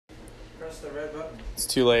press the red button. It's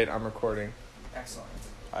too late. I'm recording. Excellent.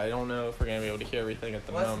 I don't know if we're going to be able to hear everything at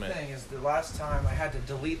the Well, moment. that's the thing is, the last time I had to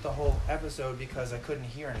delete the whole episode because I couldn't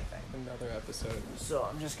hear anything. Another episode. So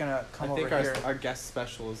I'm just gonna come I think over here. our guest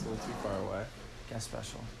special is a little too far away. Guest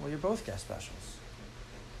special. Well, you're both guest specials.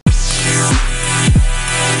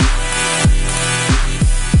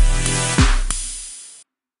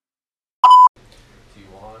 Do you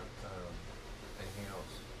want anything else?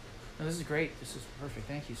 No, this is great. This is perfect.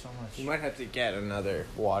 Thank you so much. You might have to get another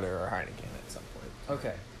water or Heineken at some point.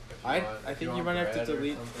 Okay. I think you might have to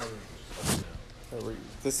delete.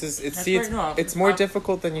 This is That's see it's great. No, it's more I'll-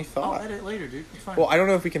 difficult than you I'll thought. edit later, dude. It's fine. Well, I don't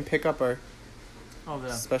know if we can pick up our Oh,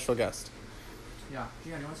 the special guest. yeah.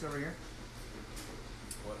 Yeah, you want to sit over here?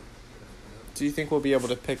 What? Do you think we'll be able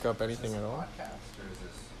to pick up Is anything this at a all? podcast or is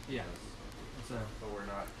this? Yeah. It's a, But we're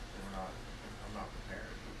not. I'm not prepared.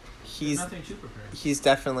 He's nothing to prepare. he's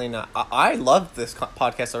definitely not. I love this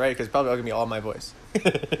podcast already because probably will give me all my voice. Yeah,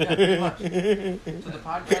 pretty much. So the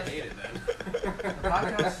I podcast. hate it then. The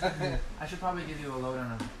podcast. I should probably give you a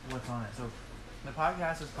lowdown of what's on it. So, the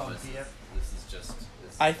podcast is called This DF. This is just.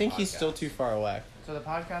 This I is think he's podcast. still too far away. So the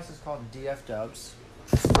podcast is called DF Dubs.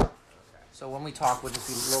 So when we talk, we'll just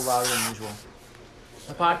be a little louder than usual.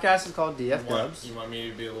 The podcast is called DF Dubs. You want me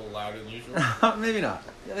to be a little louder than usual? Maybe not.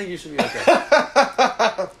 I think you should be okay.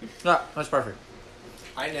 No, that's perfect.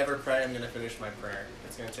 I never pray. I'm gonna finish my prayer.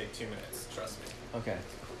 It's gonna take 2 minutes. Trust me. Okay.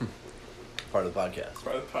 Part of the podcast.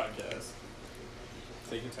 Part of the podcast.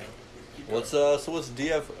 Take your time. Keep going. What's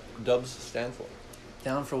DF Dubs stand for?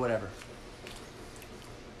 Down for whatever.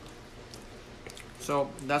 So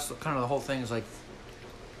that's kind of the whole thing. Is like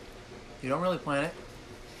you don't really plan it.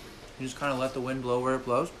 You just kind of let the wind blow where it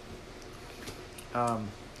blows.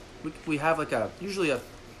 We have like usually a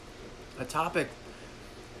topic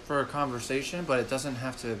for a conversation, but it doesn't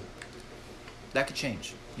have to. That could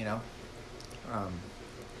change, you know.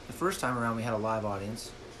 The first time around we had a live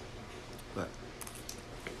audience, but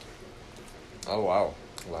Oh wow,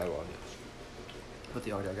 live audience.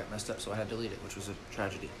 the audio got messed up, so I had to delete it, which was a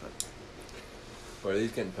tragedy. But Where are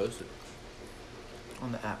these getting posted?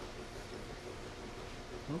 on the app,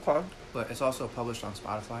 Okay. but it's also published on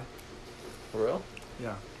Spotify. For real?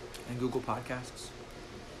 Yeah, and Google Podcasts,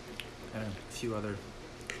 and a few other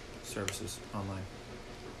services online.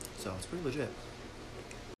 So it's pretty legit.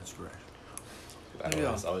 That's correct. That Maybe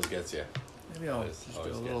always gets you. Maybe I'll Always- just do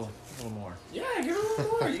always a gets little more. Yeah, give it a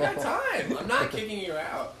little more. You got time. I'm not kicking you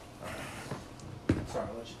out. Sorry,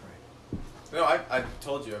 I'll let you pray. No, I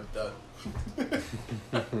told you I'm done.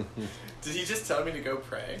 Did he just tell me to go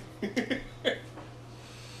pray?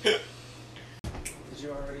 Did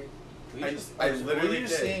you already? I literally Were you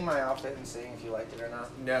just did. seeing my outfit and seeing if you liked it or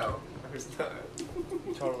not? No, I was not.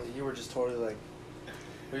 Totally. You were just totally like.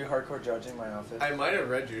 Were you hardcore judging my outfit? I might have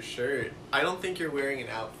read your shirt. I don't think you're wearing an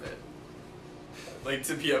outfit. Like,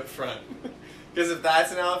 to be up front. Because if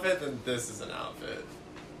that's an outfit, then this is an outfit.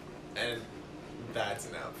 And that's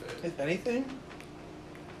an outfit. If anything,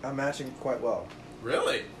 I'm matching quite well.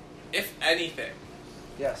 Really? If anything.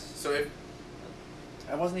 Yes. So if...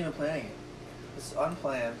 I wasn't even planning it. It's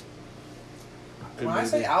unplanned. Good When I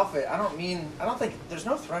say movie. outfit, I don't think there's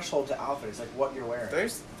no threshold to outfit. It's like what you're wearing.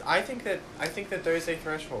 I think that there's a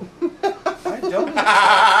threshold. I don't.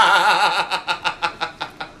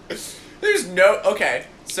 There's no... Okay,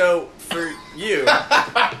 so for you... Shut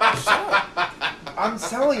up. I'm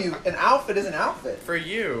telling you, an outfit is an outfit. For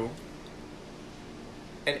you,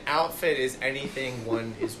 an outfit is anything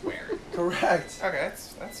one is wearing. Correct. Okay,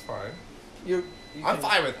 that's fine. You I'm can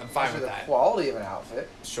fine with measure the that. quality of an outfit.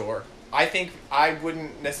 Sure. I think I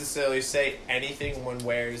wouldn't necessarily say anything one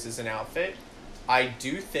wears is an outfit. I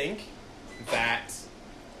do think that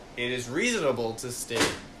it is reasonable to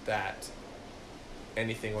state that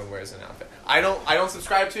anything one wears is an outfit. I don't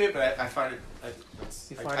subscribe to it, but I find it.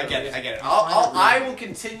 You I find get it it. I get it. you find it I reasonable. will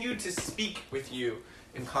continue to speak with you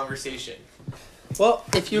in conversation. Well,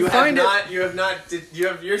 if You have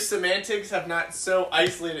your semantics have not so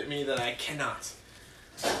isolated me that I cannot.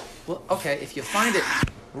 Well, okay, if you find it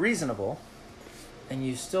reasonable, and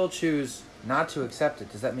you still choose not to accept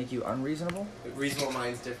it, does that make you unreasonable? Reasonable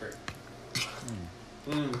minds differ.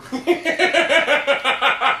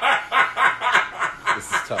 This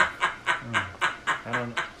is tough. I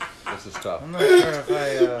don't. This is tough. I'm not sure if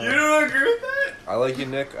I. You don't agree with that? I like you,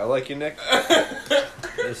 Nick.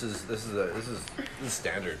 This is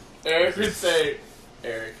standard. Nick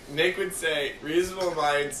would say, reasonable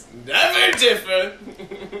minds never differ.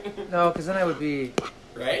 No, because then I would be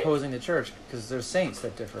Right? opposing the church, because there's saints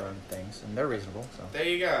that differ on things, and they're reasonable. So. There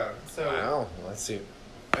you go. So Wow. Let's see.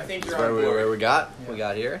 I think This you're is on where board. we got. Yeah. We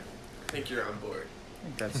got here. I think you're on board. I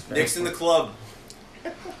think that's fair. Nick's in the club.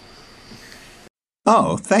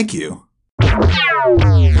 Oh, thank you.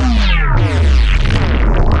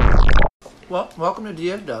 Well, welcome to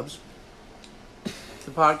DF Dubs,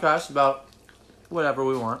 the podcast about whatever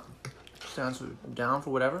we want. Stands for down for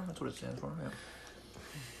whatever. That's what it stands for.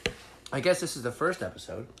 Yeah. I guess this is the first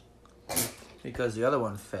episode because the other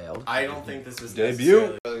one failed. I don't think this is Debut.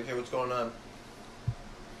 necessarily- Okay, what's going on?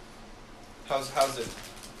 How's it?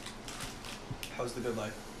 How's the good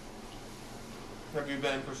life? Have you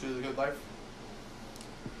been pursuing the good life?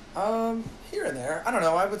 Here and there. I don't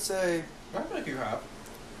know. I would say I feel like you have.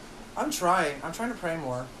 I'm trying to pray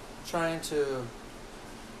more. I'm starting to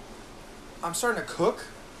cook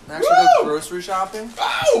and actually Woo! go grocery shopping.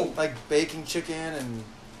 Oh! Like baking chicken and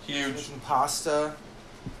Huge. making pasta.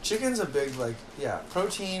 Chicken's a big,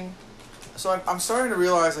 protein. So I'm starting to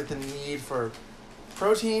realize, the need for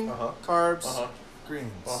protein, Uh-huh. carbs, Uh-huh.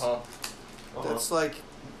 greens. Uh-huh. That's,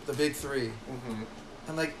 the big three. Mm-hmm.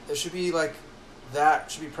 And, it should be,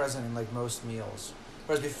 that should be present in, most meals.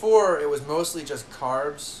 Whereas before, it was mostly just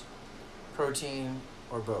carbs, protein,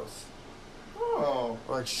 or both. Oh.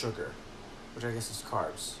 Or, sugar, which I guess is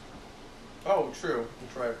carbs. Oh, true.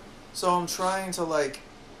 That's right. So I'm trying to,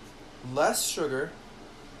 less sugar,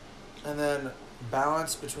 and then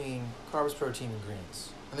balance between carbs, protein, and greens.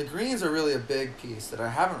 And the greens are really a big piece that I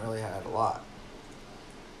haven't really had a lot.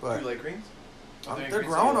 But Do you like greens? Are there any they're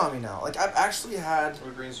greens growing that you on me now. I've actually had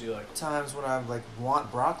What greens do you like? times when I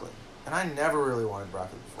want broccoli, and I never really wanted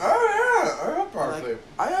broccoli before. Oh, yeah. I love And, broccoli.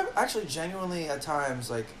 I have actually genuinely at times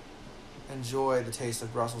enjoy the taste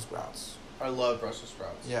of Brussels sprouts. I love Brussels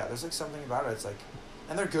sprouts. Yeah, there's something about it. It's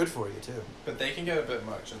and they're good for you too. But they can get a bit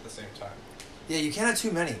much at the same time. Yeah, you can't have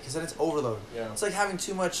too many because then it's overload. Yeah. It's like having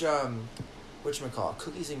too much whatchamacallit,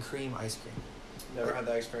 cookies and cream ice cream. Never had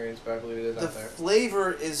that experience, but I believe it is The out there.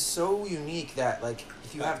 flavor is so unique that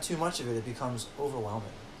if you have too much of it, it becomes overwhelming.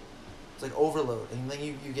 It's overload, and then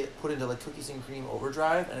you get put into cookies and cream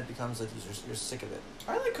overdrive, and it becomes you're sick of it.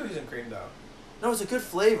 I like cookies and cream though. No, it's a good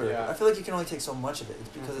flavor. Yeah. But I feel like you can only take so much of it. It's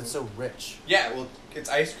because it's so rich. Yeah, well, it's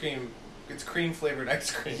ice cream. It's cream flavored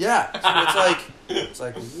ice cream. Yeah, so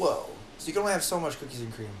it's whoa. So you can only have so much cookies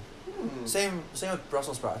and cream. Hmm. Same with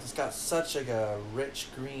Brussels sprouts. It's got such a rich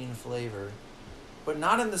green flavor, but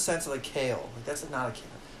not in the sense of kale. That's not a kale.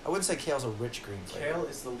 I wouldn't say kale's a rich green flavor. Kale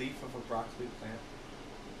is the leaf of a broccoli plant.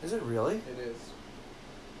 Is it really? It is.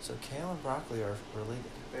 So kale and broccoli are related.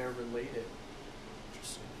 They are related.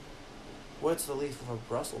 Interesting. What's the leaf of a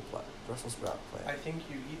Brussels sprout plant? I think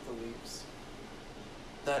you eat the leaves.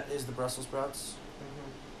 That is the Brussels sprouts.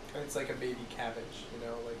 Mm-hmm. It's like a baby cabbage,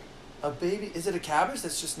 A baby? Is it a cabbage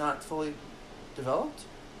that's just not fully developed?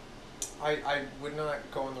 I would not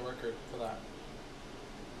go on the record for that.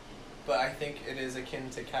 But I think it is akin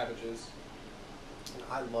to cabbages. And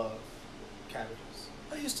I love cabbages.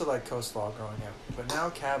 I used to like coleslaw growing up, but now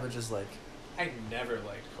cabbage is I never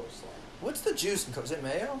liked coleslaw. What's the juice in coleslaw? Is it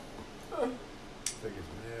mayo? I think it's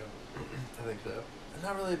mayo. I think so. I'm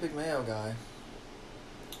not really a big mayo guy.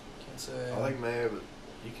 Can't say. I like mayo, but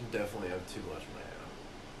you can definitely have too much mayo.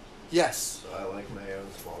 Yes. So I like mayo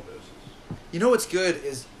in small doses. You know what's good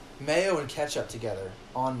is mayo and ketchup together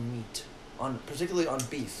on meat, particularly on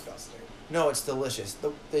beef. Disgusting. No, it's delicious.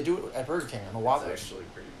 They do it at Burger King on the Whoppers. It's actually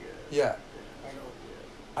pretty good. Yeah. I don't.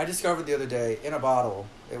 I discovered the other day in a bottle.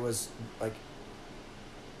 It was it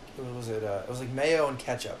was mayo and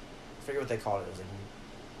ketchup. I forget what they called it. It was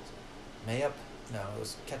mayo. No, it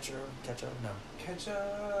was ketchup. No,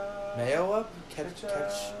 Ketchup. mayo up.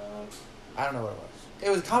 Ketchup. I don't know what it was. It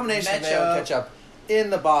was a combination of mayo Ketchup. and ketchup in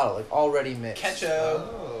the bottle, already mixed. Ketchup.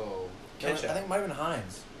 Oh. I think it might have been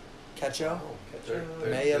Heinz. Ketchup. Oh, Ketchup.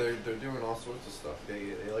 Mayo. They're doing all sorts of stuff.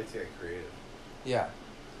 They like to get creative. Yeah.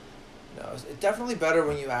 No, it's definitely better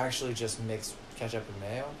when you actually just mix ketchup and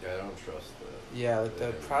mayo. Yeah, I don't trust the. Yeah,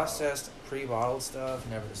 the processed pre-bottled stuff,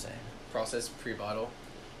 never the same. Processed pre-bottle.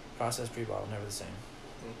 Processed pre-bottled, never the same.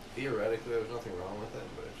 Theoretically, there's nothing wrong with it,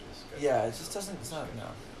 but it just. Yeah, it just doesn't. It's not. No.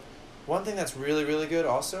 One thing that's really, really good,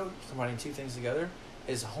 also combining two things together,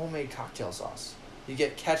 is homemade cocktail sauce. You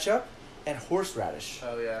get ketchup and horseradish,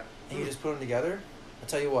 Oh yeah. and you just put them together. I'll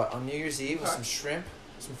tell you what. On New Year's Eve with Okay. some shrimp,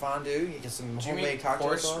 some fondue, you get some Do you mean homemade cocktail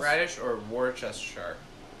sauce. horseradish or Worcestershire?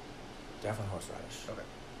 Definitely horseradish. Okay.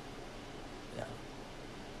 Yeah.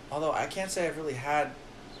 Although I can't say I've really had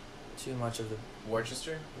too much of the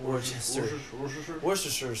Worcester?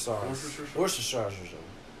 Worcestershire sauce. Worcestershire.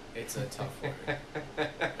 It's a tough word.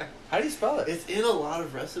 How do you spell it? It's in a lot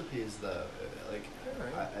of recipes, though. Like,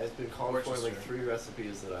 Alright. it's been called for Worcester. like 3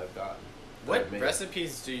 recipes that I've gotten. that What I've made.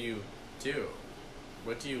 recipes do you do?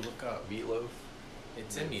 What do you look up? Meatloaf.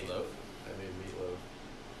 It's in meatloaf. I made meatloaf.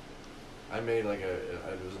 I made like it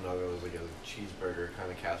was like a cheeseburger kind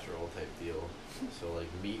of casserole type deal. So like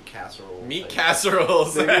meat casserole. Meat type.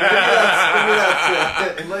 casseroles. Maybe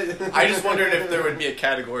that's it. I just wondered if there would be a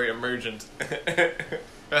category emergent.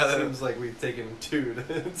 Rather than Seems like we've taken two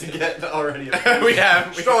to get already. we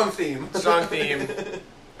have Strong theme. Strong theme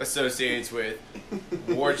associates with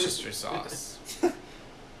Worcester sauce.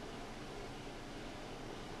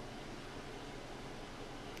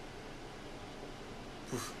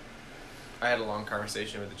 I had a long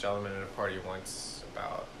conversation with a gentleman at a party once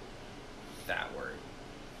about that word.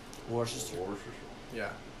 Worcester. Yeah.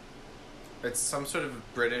 It's some sort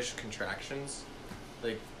of British contractions.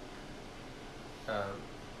 Like,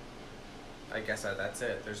 I guess that's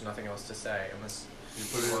it. There's nothing else to say unless You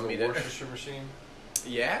put it want in me the to- Worcestershire machine.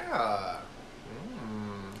 Yeah.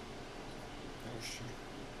 Mm.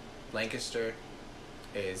 Lancaster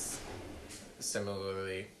is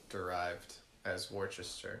similarly derived as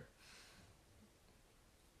Worcester.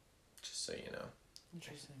 Just so you know.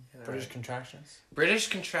 Interesting. Yeah. British contractions. British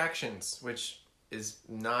contractions, which is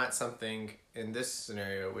not something in this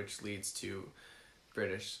scenario which leads to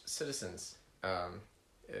British citizens.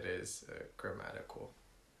 It is a grammatical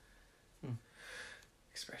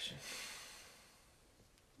expression.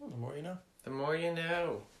 Well, the more you know. The more you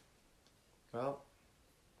know. Well,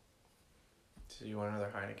 do you want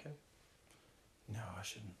another Heineken? No, I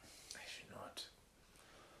shouldn't. I should not.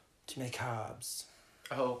 Too many carbs.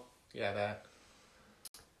 Oh, yeah, that.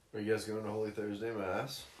 Are you guys going to Holy Thursday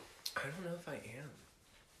Mass? I don't know if I am.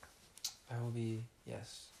 I will be,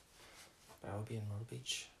 yes. But I will be in Myrtle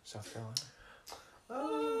Beach, South Carolina.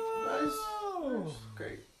 Oh, nice.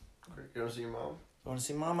 Great. You want to see your mom? I want to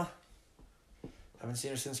see Mama. I haven't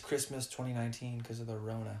seen her since Christmas 2019 because of the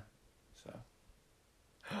Rona. So,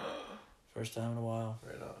 first time in a while.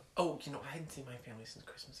 Right on. Oh, I hadn't seen my family since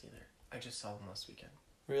Christmas either. I just saw them last weekend.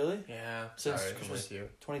 Really? Yeah. Since Sorry, I'm Christmas with you.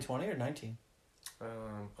 2020 or 19?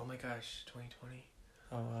 Oh my gosh, 2020.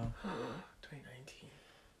 Oh, wow. 2019.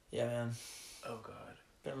 Yeah, man. Oh god.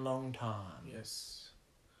 Been a long time. Yes.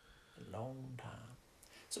 A long time.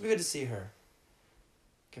 So it'll be good to see her.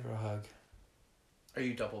 Give her a hug. Are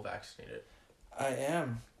you double vaccinated? I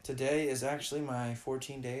am. Today is actually my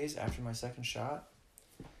 14 days after my second shot.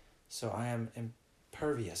 So I am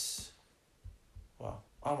impervious. Well,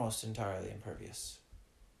 almost entirely impervious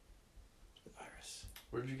to the virus.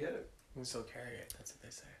 Where'd you get it? You can still carry it. That's what they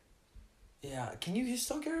say. Yeah, can you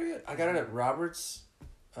still carry it? I got it at Roberts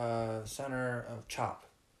Center of Chop.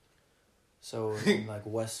 So in like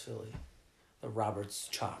West Philly. The Roberts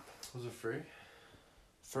Chop. Was it free?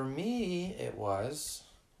 For me, it was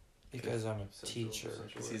because I'm a teacher. Essential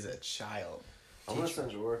Because worker. he's a child. I'm an teacher.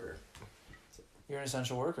 essential worker. You're an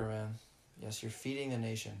essential worker, man. Yes, you're feeding the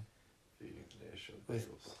nation. Feeding the nation With-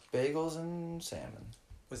 bagels. Bagels and salmon.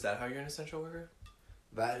 Was that how you're an essential worker?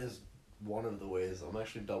 That is one of the ways. I'm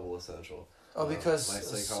actually double essential. Oh, because my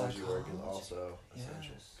psychology work is psychology. also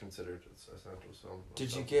essential. Yes. Considered essential. So I'm Did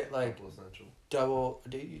you double- get, like- double essential? Double.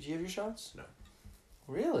 Do you have your shots? No.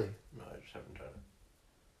 Really? No, I just haven't done it.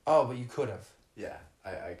 Oh, but you could have. Yeah,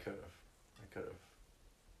 I could have.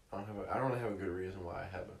 I don't have a good reason why I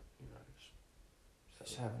haven't. I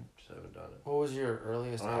Just haven't. just haven't done it. What was your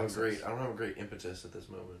earliest? I don't access? have a great impetus at this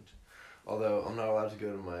moment. Although I'm not allowed to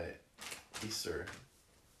go to my Easter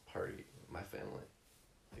party, my family.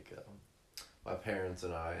 Like my parents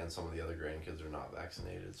and I and some of the other grandkids are not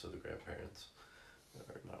vaccinated, so the grandparents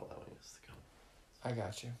are not allowing us to come. I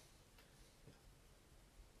got you.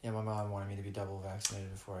 Yeah, my mom wanted me to be double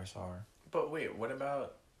vaccinated before I saw her. But wait, what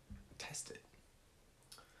about tested?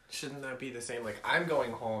 Shouldn't that be the same? Like, I'm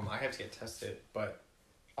going home, I have to get tested, but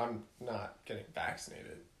I'm not getting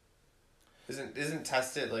vaccinated. Isn't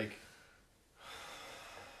tested like...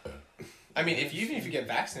 I mean, even if you get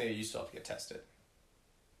vaccinated, you still have to get tested.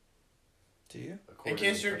 Do you? In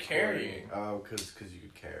case you're carrying. Oh, because you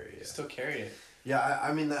could carry. You Yeah. still carry it. Yeah,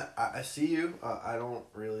 I mean that I see you. I don't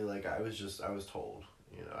really like. I was told.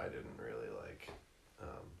 I didn't really like.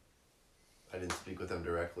 I didn't speak with them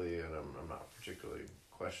directly, and I'm not particularly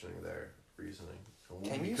questioning their reasoning.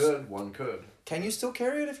 One could. Can you still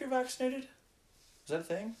carry it if you're vaccinated? Is that a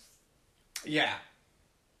thing? Yeah.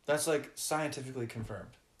 That's like scientifically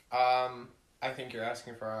confirmed. I think you're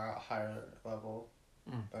asking for a higher level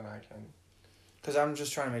than I can. Because I'm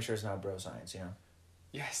just trying to make sure it's not bro science, you know?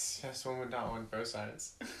 Yes, one would not want bro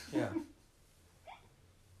science. Yeah.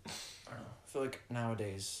 I don't know. I feel like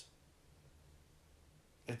nowadays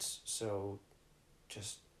it's so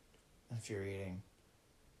just infuriating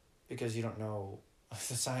because you don't know if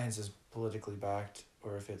the science is politically backed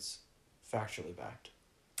or if it's factually backed.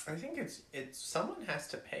 I think it's someone has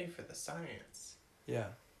to pay for the science. Yeah.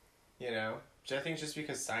 You know? I think just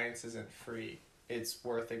because science isn't free, it's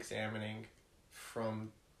worth examining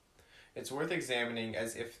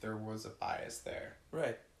as if there was a bias there.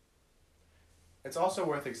 Right. It's also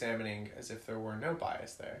worth examining as if there were no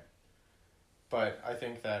bias there. But I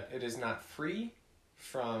think that it is not free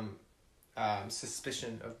from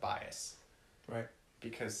suspicion of bias. Right.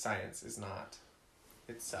 Because science is not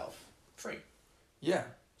itself free. Yeah.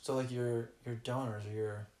 So like your donors or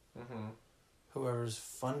your Mm-hmm. whoever's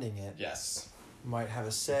funding it Yes. might have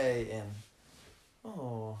a say in,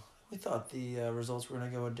 oh, we thought the results were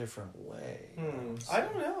going to go a different way. So I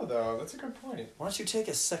don't know, though. That's a good point. why don't you take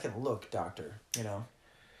a second look, doctor? You know,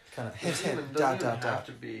 kind of hint, Doesn't hint, even dot. have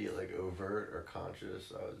to be like overt or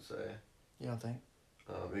conscious, I would say. You don't think?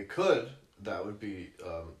 It could. That would be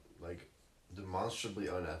like demonstrably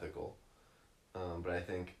unethical. But I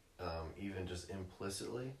think even just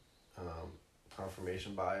implicitly,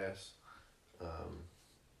 confirmation bias,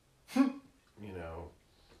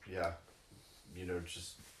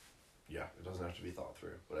 it doesn't have to be thought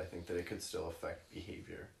through. But I think that it could still affect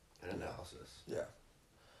behavior and analysis. Yeah.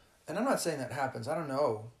 And I'm not saying that happens. I don't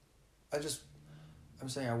know. I'm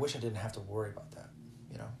saying I wish I didn't have to worry about that,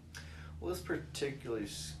 you know? Well, this particularly,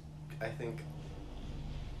 I think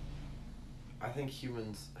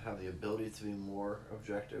humans have the ability to be more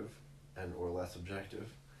objective or less objective,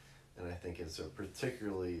 and I think it's a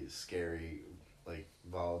particularly scary, like,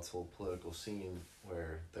 volatile political scene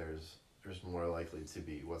where there's more likely to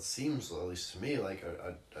be what seems, at least to me, like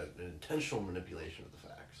an intentional manipulation of the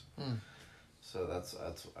facts. So that's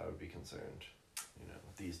I would be concerned,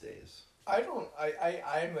 these days. I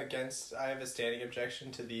have a standing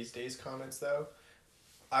objection to these days comments, though.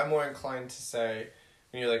 I'm more inclined to say,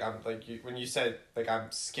 when you said, like,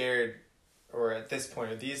 I'm scared, or at this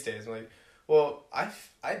point, or these days, I'm like, well,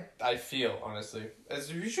 I feel, honestly,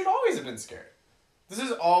 as you should always have been scared. This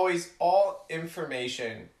is always, all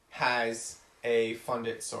information has a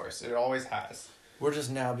funded source. It always has. We're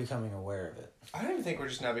just now becoming aware of it. I don't even think we're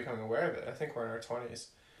just now becoming aware of it. I think we're in our 20s.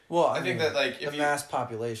 Well, I think that, like, the mass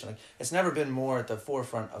population, like, it's never been more at the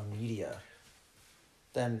forefront of media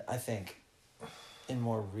than, I think, in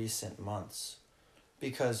more recent months.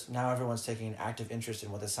 Because now everyone's taking an active interest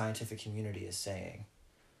in what the scientific community is saying.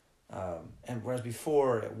 And whereas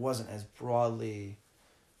before, it wasn't as broadly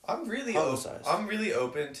publicized. I'm really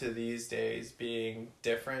open to these days being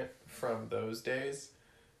different from those days,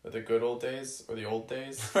 or the good old days, or the old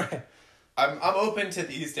days. Right. I'm open to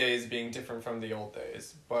these days being different from the old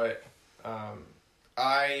days, but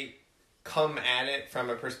I come at it from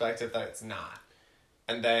a perspective that it's not,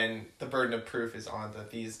 and then the burden of proof is on the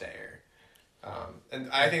these dayer, and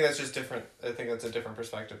I think that's just different. I think that's a different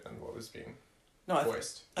perspective than what was being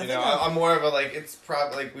voiced. I'm more of a, like, it's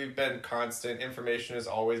probably, like, we've been constant. Information has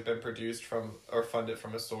always been produced from or funded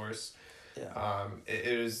from a source. Yeah. It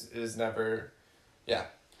is never, yeah.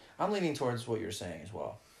 I'm leaning towards what you're saying as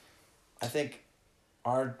well. I think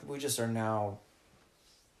we just are now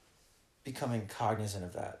becoming cognizant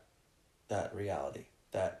of that reality,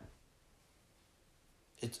 that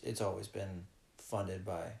it's always been funded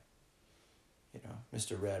by,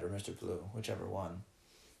 Mr. Red or Mr. Blue, whichever one,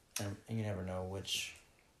 and you never know which.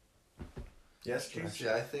 Yes, please.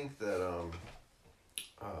 Yeah, I think that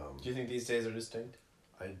Do you think these days are distinct?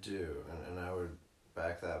 I do, and I would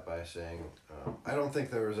back that by saying I don't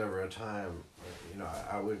think there was ever a time,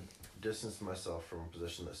 I would distance myself from a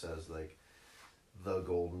position that says, like, the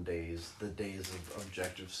golden days, the days of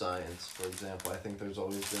objective science, for example. I think there's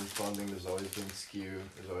always been funding, there's always been skew,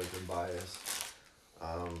 there's always been bias,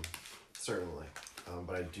 certainly.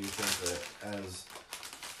 But I do think that as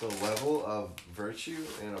the level of virtue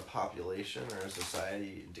in a population or a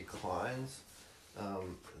society declines,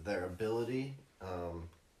 their ability,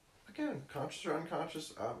 again, conscious or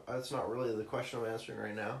unconscious, that's not really the question I'm answering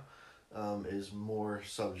right now, is more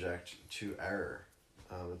subject to error.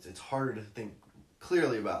 It's harder to think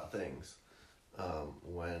clearly about things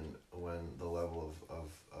when the level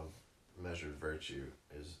of measured virtue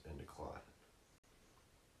is in decline.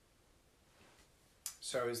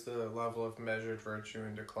 So is the level of measured virtue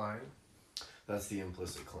in decline? That's the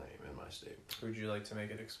implicit claim in my statement. Would you like to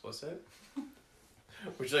make it explicit?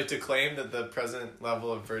 Would you like to claim that the present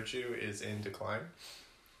level of virtue is in decline?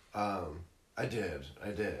 I did.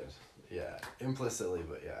 Yeah, implicitly,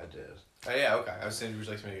 but yeah, I did. Oh, yeah, okay. I was saying, would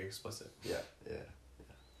you like to make it explicit? Yeah.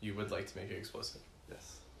 You would like to make it explicit?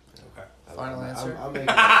 Yes. Okay. Final answer? I'm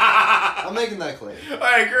making that claim. All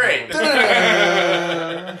right, great.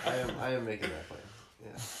 I am making that claim.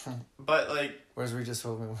 Yeah. But, like... Whereas we just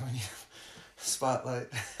told me when you spotlight.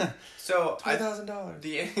 So,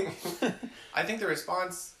 $2,000. I think the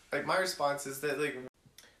response... Like, my response is that, like...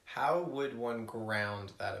 how would one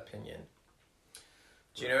ground that opinion?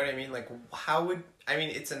 Do you know what I mean? Like, how would... I mean,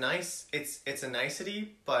 it's a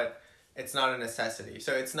nicety, but it's not a necessity.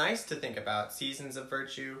 So it's nice to think about seasons of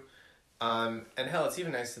virtue. And hell, it's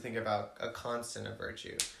even nice to think about a constant of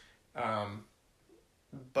virtue.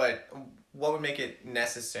 But what would make it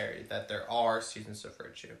necessary that there are seasons of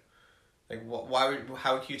virtue? Like,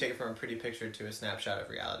 how can you take it from a pretty picture to a snapshot of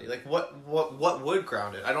reality? Like, what would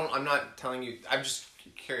ground it? I'm not telling you, I'm just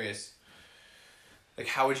curious. Like,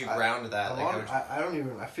 how would you ground that? Like,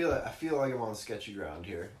 I feel like I'm on sketchy ground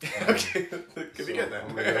here. Okay, could be good then.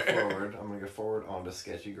 I'm gonna go forward onto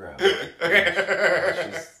sketchy ground.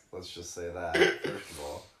 Okay. Let's just say that first of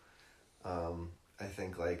all. I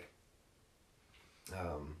think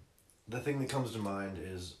the thing that comes to mind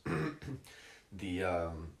is the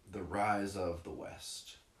rise of the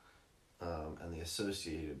West, and the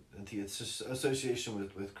association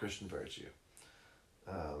with Christian virtue,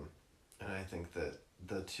 and I think that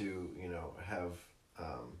the two, have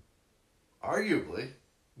arguably,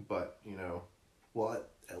 but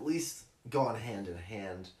at least gone hand in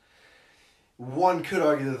hand. One could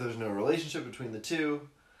argue that there's no relationship between the two.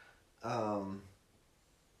 I'm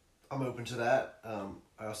open to that.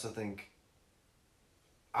 I also think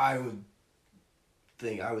I would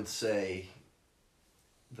say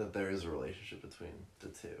that there is a relationship between the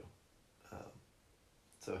two.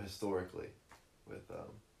 So historically, with that.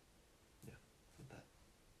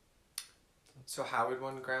 So how would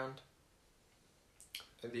one ground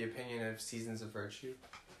the opinion of seasons of virtue?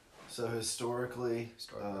 So historically.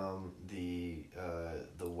 The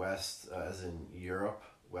West, as in Europe,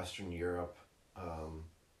 Western Europe,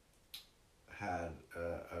 had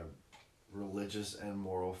a religious and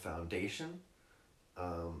moral foundation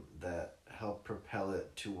that helped propel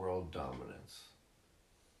it to world dominance.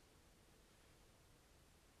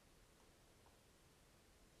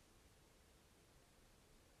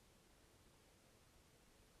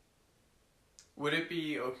 Would it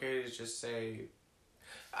be okay to just say,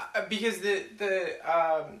 because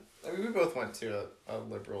we both went to a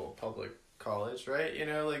liberal public college, right?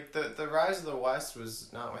 Like the rise of the West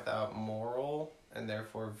was not without moral and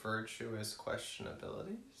therefore virtuous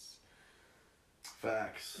questionabilities.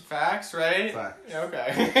 Facts, right? Facts.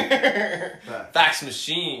 Okay. Facts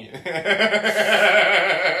machine.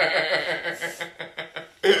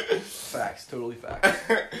 Facts, totally facts.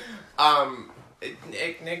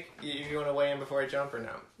 Nick, you want to weigh in before I jump or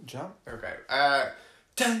no? Jump? Okay.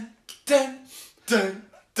 Dun dun dun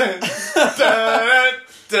dun dun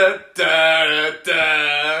dun dun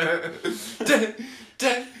dun dun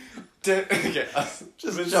dun. Okay,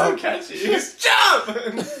 Just it's jump. so catchy. Just jump.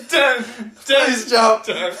 Dun dun. Please jump.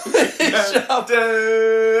 Dun, Please jump.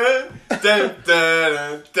 Dun dun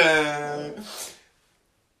dun dun.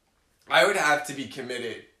 I would have to be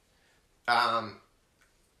committed.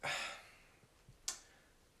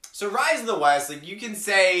 So Rise of the West, like you can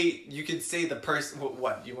say the person.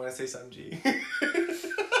 What you want to say, something, G?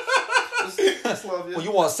 Just love you. Well,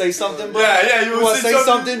 you want to say something, bro? Yeah. You want to say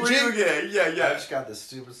something, G? Yeah. I just got this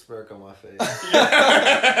stupid smirk on my face. Like,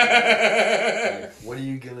 what are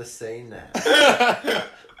you gonna say now? I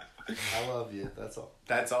love you. That's all.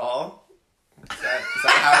 That's all. Is that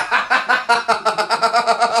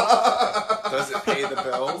how? Does it pay the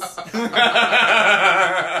bills?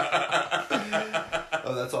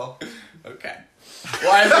 Oh, that's all. Okay.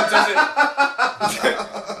 Why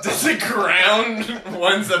does it ground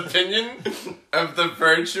one's opinion of the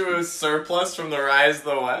virtuous surplus from the rise of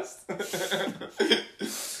the West?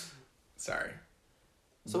 Sorry.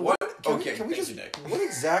 So What? Can Okay, we thank just? you, Nick. What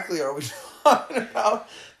exactly are we talking about?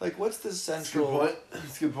 Like, what's the central?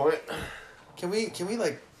 That's a good point. Can we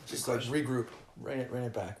just regroup, rein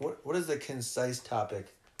it back? What is the concise topic,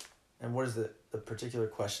 and what is the particular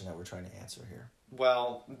question that we're trying to answer here?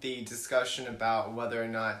 Well, the discussion about whether or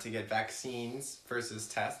not to get vaccines versus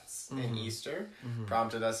tests in Easter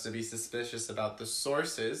prompted us to be suspicious about the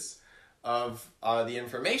sources of the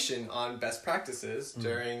information on best practices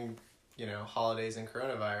during, holidays and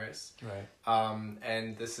coronavirus. Right.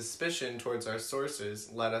 And the suspicion towards our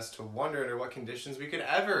sources led us to wonder under what conditions we could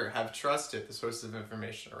ever have trusted the sources of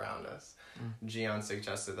information around us. Gian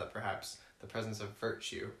suggested that perhaps the presence of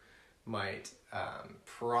virtue might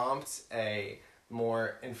prompt a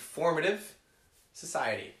more informative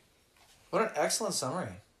society. What an excellent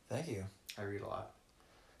summary. Thank you. I read a lot.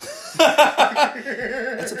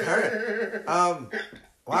 It's apparent.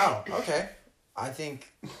 Wow. Okay. I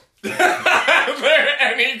think. Are there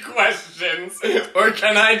any questions, or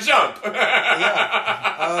can I jump? Yeah.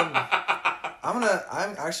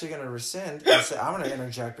 I'm actually gonna rescind and say I'm gonna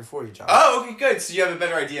interject before you, John. Oh, okay, good. So you have a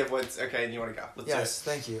better idea of what's okay, and you want to go. Let's Yes,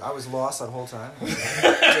 thank you. I was lost that whole time.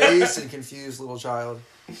 Dazed and confused little child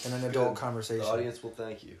in an adult conversation. The audience will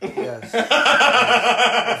thank you. Yes. Well,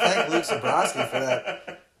 thank Luke Zabrowski for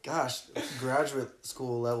that. Gosh, graduate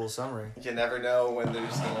school level summary. You never know when they're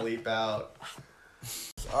just gonna leap out.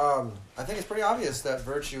 I think it's pretty obvious that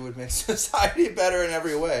virtue would make society better in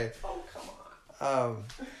every way. Oh, come on.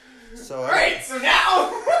 So Great. So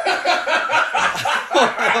now.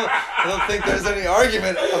 I don't think there's any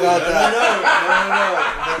argument about that. No.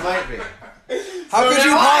 There might be. How could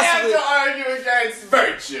you possibly? I have to argue against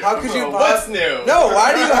virtue. How could you? What's new? No.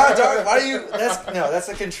 Why do you have to? Why do you? That's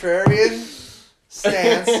a contrarian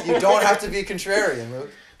stance. You don't have to be contrarian,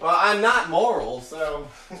 Luke. Well, I'm not moral, so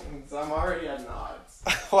I'm already at odds.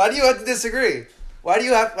 Why do you have to disagree? Why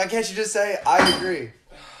can't you just say I agree?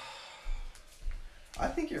 I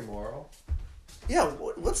think you're moral. Yeah.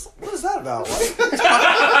 What is that about?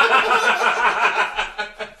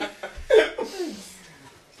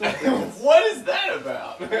 What is that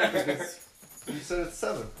about? You said it's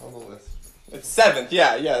 7 on the list. It's 7th.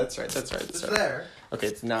 Yeah, that's right. That's right. It's there. Okay,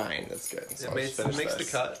 it's 9. That's good. So It makes the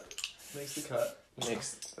cut. Makes the cut.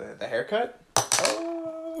 Makes the haircut.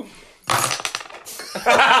 Oh.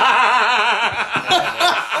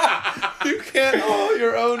 You can't hold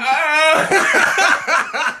your own.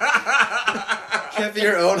 Can't be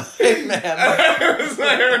your own hype man. It was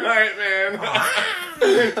my own hype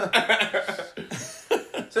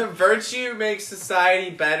man. So virtue makes society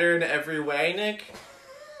better in every way, Nick?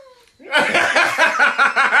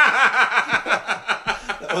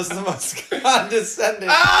 That was the most condescending.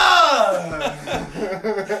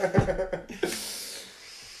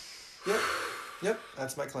 Yep,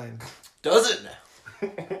 that's my claim. Does it now?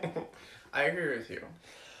 I agree with you.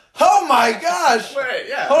 Oh my gosh! Wait,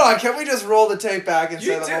 yeah. Hold on, can we just roll the tape back and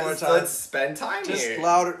You say that one more time? Let's spend time Just here.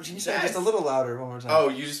 louder. Can you say it just a Yes. little louder one more time? Oh,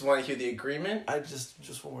 you just want to hear the agreement? I just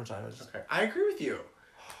one more time. Okay. I agree with you.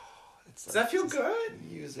 Does Does that feel good?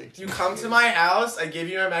 Music. You come to my house, I give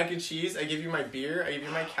you my mac and cheese, I give you my beer, I give you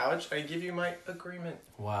my couch, I give you my agreement.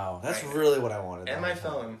 Wow, that's Right. really what I wanted. And my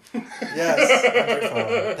phone. Yes, and your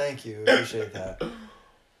phone. Thank you. Appreciate that.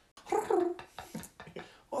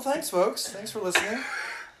 Well, thanks, folks. Thanks for listening.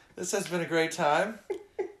 This has been a great time.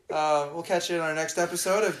 We'll catch you in our next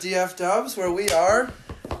episode of DF Dubs, where we are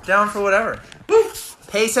down for whatever.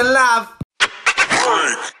 Peace and love.